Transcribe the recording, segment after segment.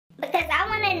Because I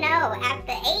want to know,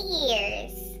 after 8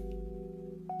 years,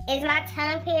 is my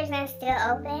tongue piercing still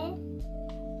open?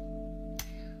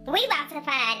 We about to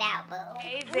find out, boo.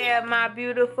 Hey there, my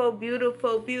beautiful,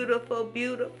 beautiful, beautiful,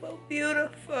 beautiful,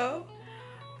 beautiful,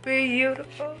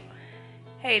 beautiful.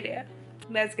 Hey there.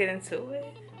 Let's get into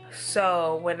it.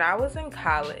 So, when I was in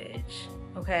college,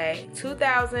 okay,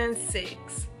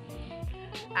 2006,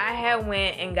 I had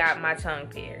went and got my tongue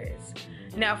pierced.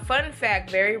 Now, fun fact,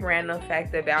 very random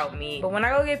fact about me, but when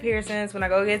I go get piercings, when I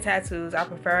go get tattoos, I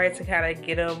prefer to kind of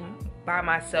get them by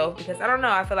myself because I don't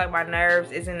know, I feel like my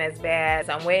nerves isn't as bad.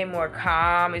 So I'm way more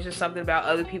calm. It's just something about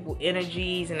other people's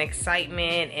energies and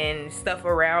excitement and stuff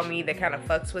around me that kind of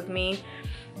fucks with me.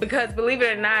 Because believe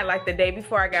it or not, like the day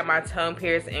before I got my tongue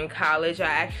pierced in college, I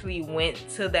actually went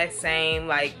to that same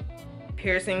like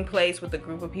piercing place with a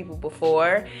group of people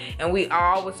before, and we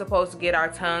all was supposed to get our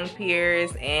tongue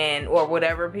pierced and or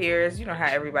whatever pierced. You know how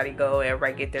everybody go,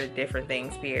 everybody get their different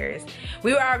things pierced.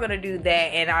 We were all gonna do that,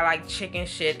 and I like chicken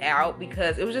shit out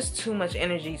because it was just too much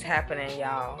energies happening,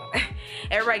 y'all.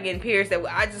 Everybody getting pierced that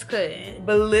I just couldn't.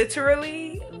 But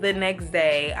literally the next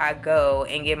day I go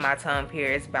and get my tongue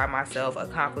pierced by myself.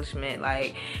 Accomplishment.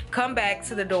 Like, come back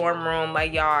to the dorm room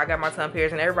like, y'all, I got my tongue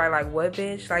pierced, and everybody like, what,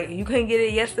 bitch? Like, you couldn't get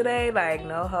it yesterday? Like,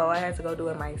 no ho, I had to go do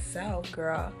it myself,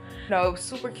 girl. No, it was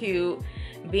super cute.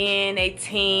 Being a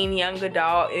teen, young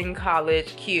adult in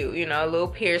college, cute, you know, a little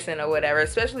piercing or whatever,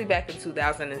 especially back in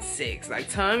 2006. Like,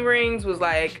 tongue rings was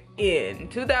like in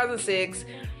 2006.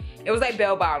 It was like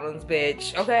bell bottoms,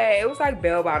 bitch, okay? It was like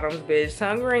bell bottoms, bitch.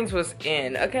 Tongue rings was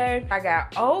in, okay? I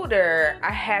got older,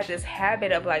 I had this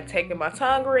habit of like taking my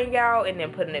tongue ring out and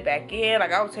then putting it back in.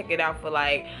 Like, I would take it out for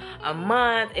like a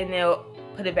month and then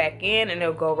put it back in and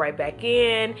it'll go right back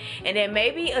in. And then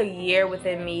maybe a year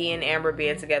within me and Amber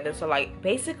being together, so like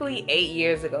basically 8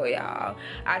 years ago, y'all,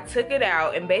 I took it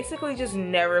out and basically just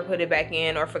never put it back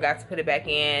in or forgot to put it back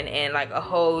in, and like a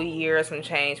whole year or some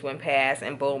change went past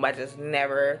and boom, I just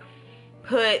never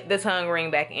put the tongue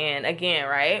ring back in again,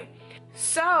 right?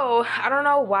 So I don't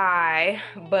know why,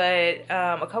 but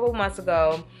a couple months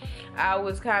ago I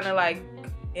was kind of like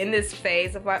in this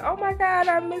phase of like, oh my god,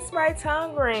 I miss my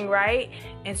tongue ring, right?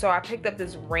 And so I picked up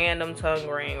this random tongue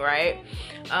ring, right?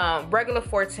 Regular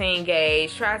 14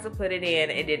 gauge, tried to put it in,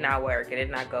 it did not work, it did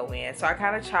not go in. So I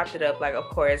kind of chopped it up, like, of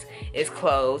course it's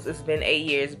closed, it's been 8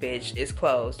 years, bitch, it's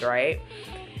closed, right?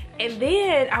 And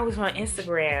then I was on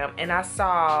Instagram and I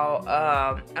saw,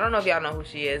 I don't know if y'all know who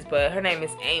she is, but her name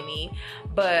is Amy.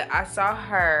 But I saw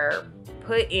her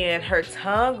put in her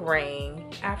tongue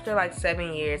ring after like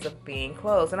 7 years of being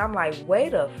closed. And I'm like,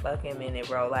 wait a fucking minute,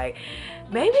 bro. Like,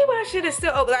 maybe my shit is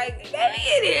still open. Like, maybe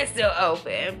it is still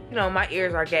open. You know, my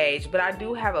ears are gauged, but I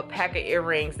do have a pack of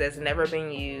earrings that's never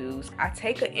been used. I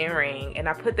take an earring and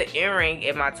I put the earring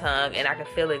in my tongue and I can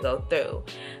feel it go through.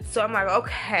 So I'm like,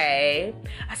 okay.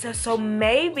 I said, so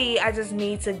maybe I just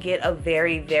need to get a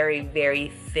very, very, very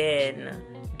thin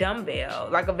dumbbell.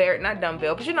 Like a very, not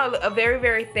dumbbell, but you know, a very,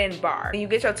 very thin bar. When you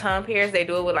get your tongue pierced, they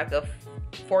do it with like a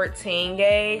 14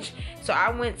 gauge. So I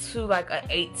went to like a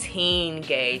 18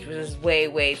 gauge, which is way,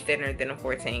 way thinner than a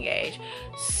 14 gauge.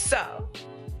 So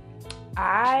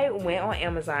I went on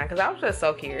Amazon because I was just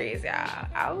so curious, y'all.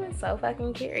 I was so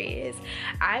fucking curious.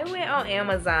 I went on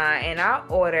Amazon and I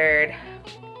ordered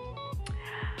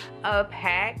a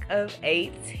pack of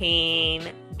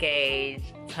 18 gauge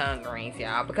tongue rings,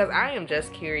 y'all, because I am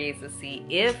just curious to see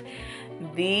if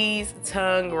these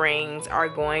tongue rings are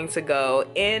going to go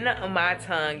in my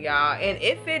tongue, y'all. And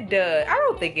if it does, I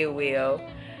don't think it will,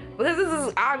 because this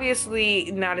is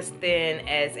obviously not as thin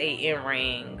as a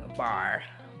earring bar,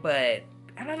 but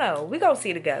I don't know, we gonna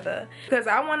see together, because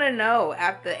I want to know,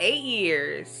 after 8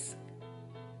 years,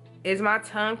 is my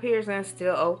tongue piercing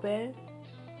still open?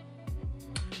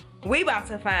 We about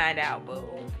to find out, boo.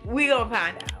 We gonna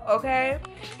find out, okay?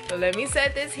 So let me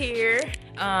set this here.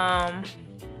 I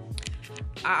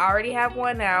already have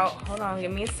one out. Hold on,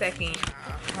 give me a second.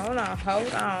 Hold on.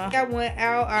 Got one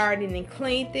out. I already done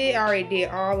cleaned it. I already did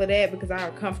all of that because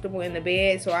I'm comfortable in the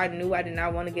bed, so I knew I did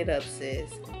not want to get up,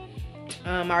 sis.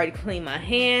 I already cleaned my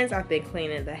hands. I've been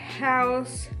cleaning the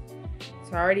house.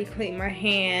 So I already cleaned my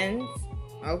hands.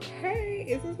 Okay,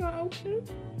 is this not open?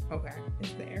 Okay,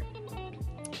 it's there.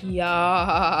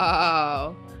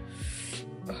 Y'all,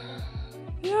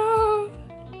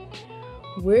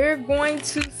 we're going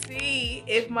to see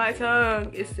if my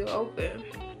tongue is still open.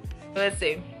 Let's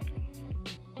see.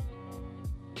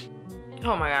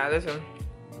 Oh my god, listen,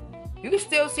 you can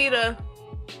still see the,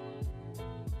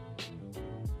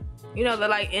 you know, the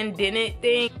like indented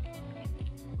thing.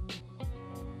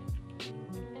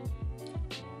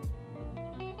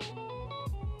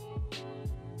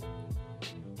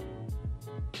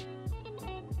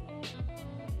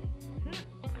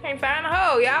 Can't find a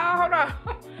hole, y'all. Hold on.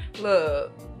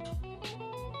 Look.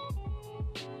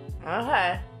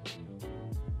 Okay.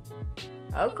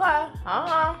 Okay.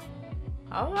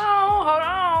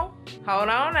 Hold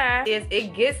on now.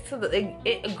 It gets to the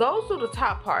it goes through the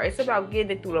top part. It's about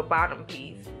getting it through the bottom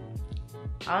piece.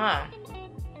 Uh-huh.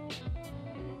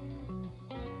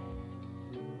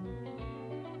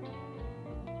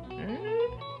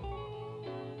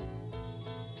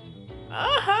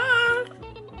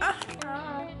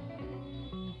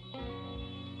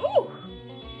 Ooh.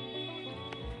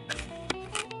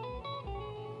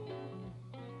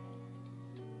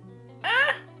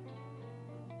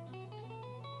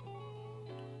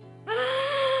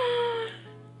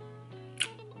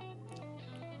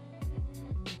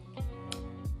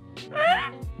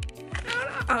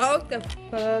 Hold the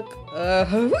fuck up.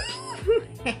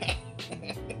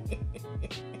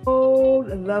 Hold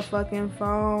the fucking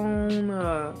phone.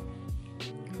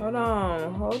 Hold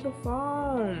on. Hold the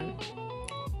phone.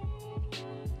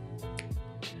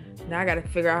 Now I gotta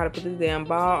figure out how to put this damn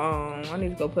ball on. I need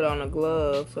to go put on a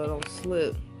glove so it don't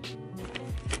slip.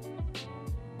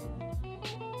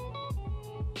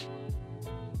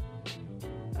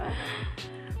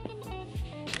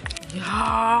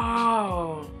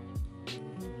 Y'all.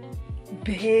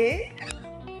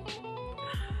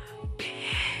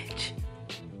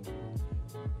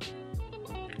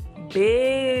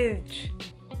 Bitch.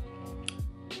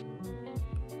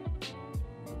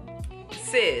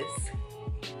 Sis.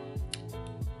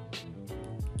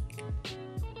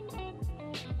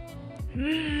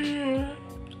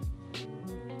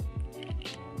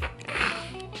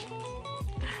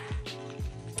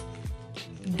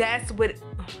 That's what.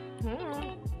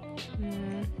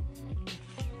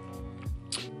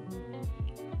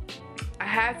 I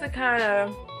had to kind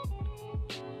of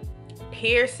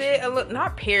pierce it a little,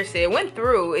 not pierce it. It went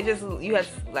through. It just, you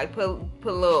have to like put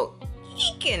a little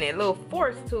eek in it, a little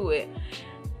force to it.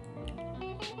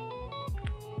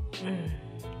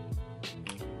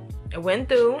 It went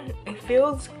through. It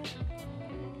feels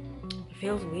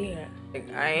weird.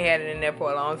 I ain't had it in there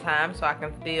for a long time, so I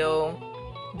can feel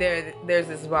there's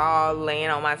this ball laying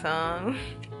on my tongue.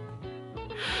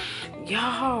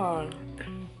 Y'all.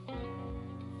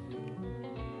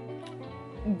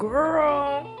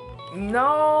 Girl,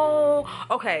 no.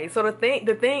 Okay, so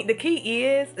the key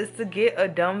is to get a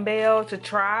dumbbell to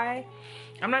try.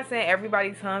 I'm not saying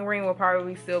everybody's tongue ring will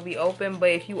probably still be open, but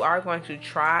if you are going to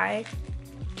try,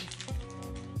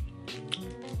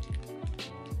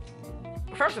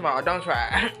 first of all, don't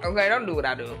try. Okay, don't do what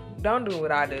I do. Don't do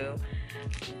what I do.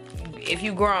 If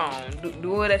you grown,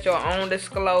 do it at your own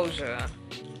disclosure.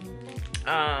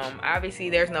 Obviously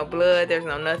there's no blood, there's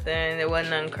no nothing, there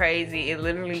wasn't nothing crazy. It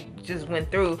literally just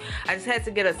went through. I just had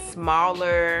to get a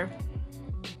smaller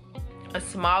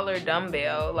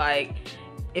dumbbell. Like,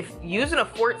 if using a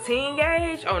 14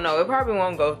 gauge, oh no, it probably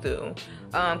won't go through,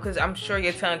 because I'm sure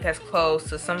your tongue has close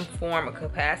to some form of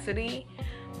capacity.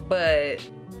 But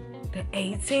the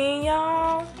 18,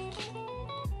 y'all,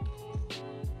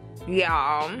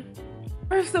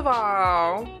 first of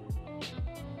all,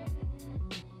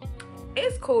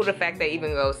 it's cool the fact that it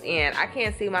even goes in. I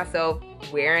can't see myself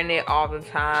wearing it all the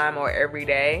time or every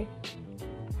day,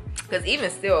 because even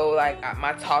still, like,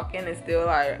 my talking is still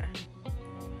like,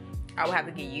 I would have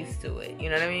to get used to it, you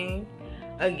know what I mean?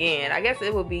 Again, I guess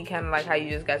it would be kind of like how you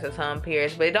just got your tongue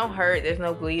pierced, but it don't hurt. There's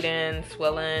no bleeding,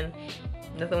 swelling,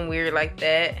 nothing weird like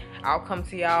that. I'll come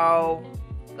to y'all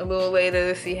a little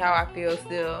later to see how I feel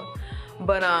still.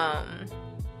 But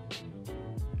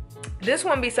this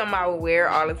wouldn't be something I would wear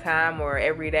all the time or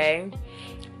every day.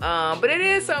 But it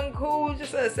is something cool,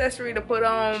 just an accessory to put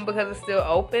on because it's still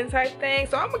open type thing.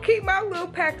 So I'm gonna keep my little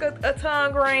pack of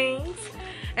tongue rings,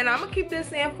 and I'm gonna keep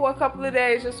this in for a couple of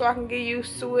days just so I can get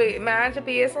used to it. Mind your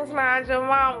business, mind your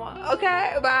mama.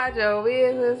 Okay, mind your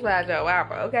business, mind your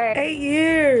mama. Okay. 8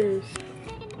 years,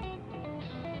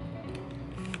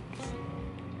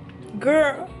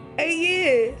 girl. 8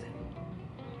 years.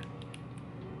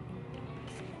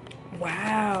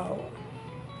 Wow.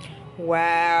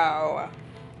 Wow.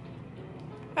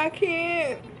 I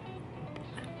can't.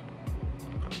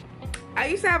 I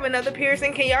used to have another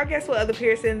piercing. Can y'all guess what other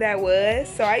piercing that was?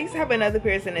 So I used to have another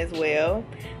piercing as well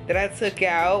that I took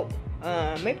out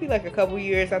maybe like a couple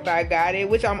years after I got it,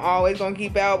 which I'm always gonna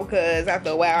keep out because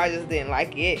after a while I just didn't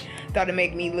like it. Thought it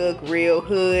made me look real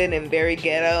hood and very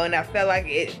ghetto, and I felt like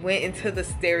it went into the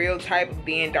stereotype of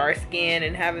being dark skinned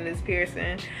and having this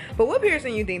piercing. But what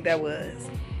piercing you think that was?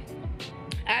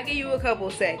 I'll give you a couple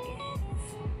seconds.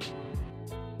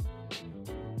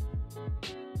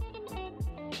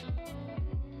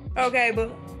 Okay,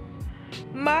 but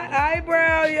my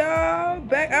eyebrow, y'all.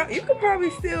 Back out. You can probably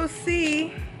still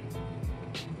see.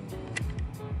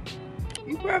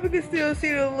 You probably can still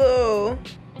see the little,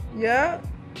 yeah.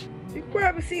 You can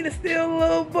probably see the still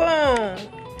little bone.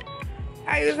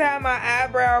 I used to have my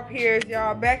eyebrow pierced,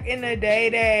 y'all, back in the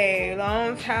day,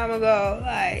 long time ago,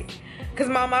 like, cause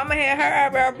my mama had her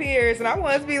eyebrow pierced, and I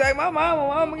wanted to be like my mama.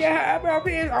 My mama got her eyebrow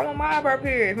pierced. I want my eyebrow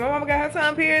pierced. My mama got her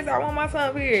son pierced. I want my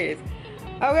son pierced.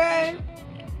 Okay.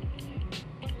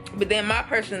 But then my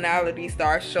personality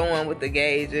starts showing with the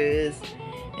gauges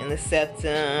and the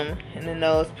septum and the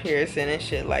nose piercing and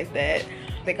shit like that.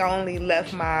 I think I only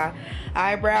left my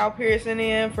eyebrow piercing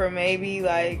in for maybe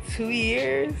like 2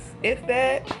 years, if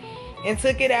that, and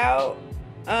took it out.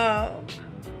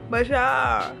 But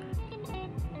y'all,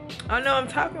 I know I'm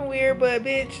talking weird, but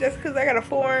bitch, that's because I got a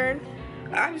foreign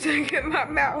object in my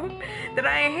mouth that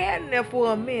I ain't had in there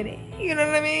for a minute. You know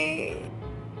what I mean?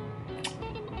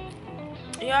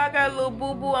 Y'all, I got a little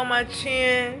boo-boo on my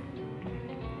chin.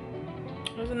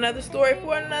 There's another story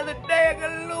for another day. I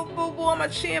got a little boo-boo on my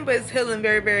chin, but it's healing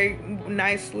very, very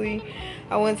nicely.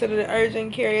 I went to the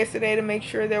urgent care yesterday to make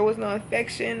sure there was no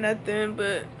infection, nothing.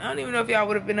 But I don't even know if y'all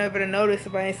would have been able to notice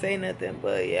if I ain't say nothing.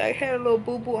 But yeah, I had a little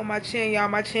boo-boo on my chin, y'all.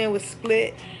 My chin was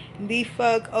split, the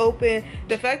fuck open.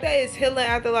 The fact that it's healing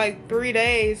after like 3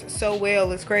 days so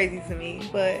well is crazy to me.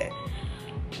 But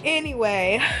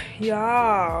anyway,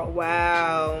 y'all,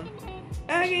 wow.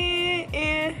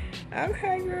 Again,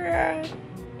 okay, girl.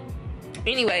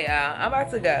 Anyway, y'all, I'm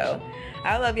about to go.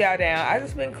 I love y'all down. I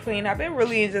just been clean. I've been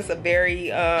really in just a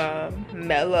very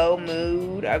mellow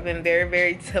mood. I've been very,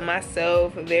 very to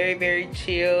myself, very, very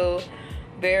chill,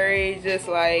 very just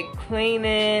like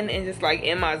cleaning and just like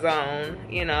in my zone.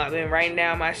 You know, I've been writing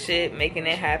down my shit, making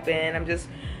it happen. I'm just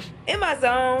in my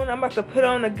zone. I'm about to put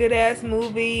on a good ass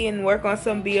movie and work on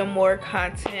some Be A More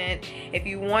content. If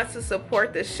you want to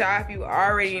support the shop, you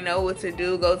already know what to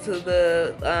do. Go to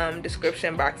the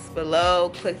description box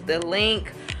below, click the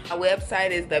link. My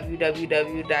website is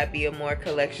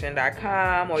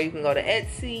www.beamorecollection.com, or you can go to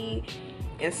Etsy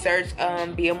and search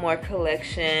Be A More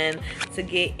Collection to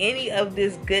get any of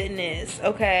this goodness,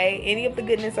 okay? Any of the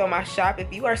goodness on my shop.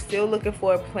 If you are still looking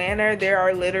for a planner, there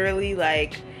are literally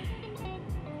like,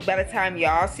 by the time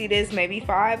y'all see this, maybe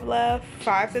 5 left,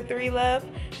 5 to 3 left.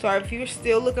 So if you're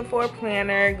still looking for a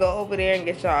planner, go over there and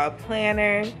get y'all a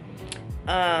planner,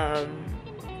 so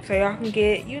y'all can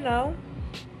get, you know,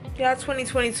 y'all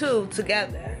 2022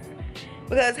 together.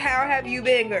 Because how have you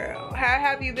been, girl? How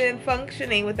have you been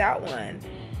functioning without one?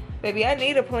 Baby, I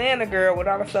need a planner, girl, with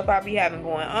all the stuff I be having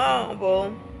going on,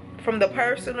 boo. From the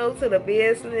personal to the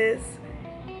business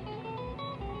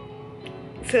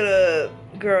to the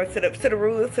girl, to the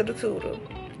ruler, to the tutor.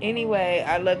 Anyway,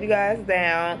 I love you guys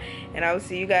down, and I will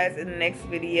see you guys in the next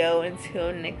video.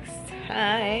 Until next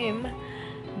time,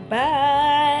 bye.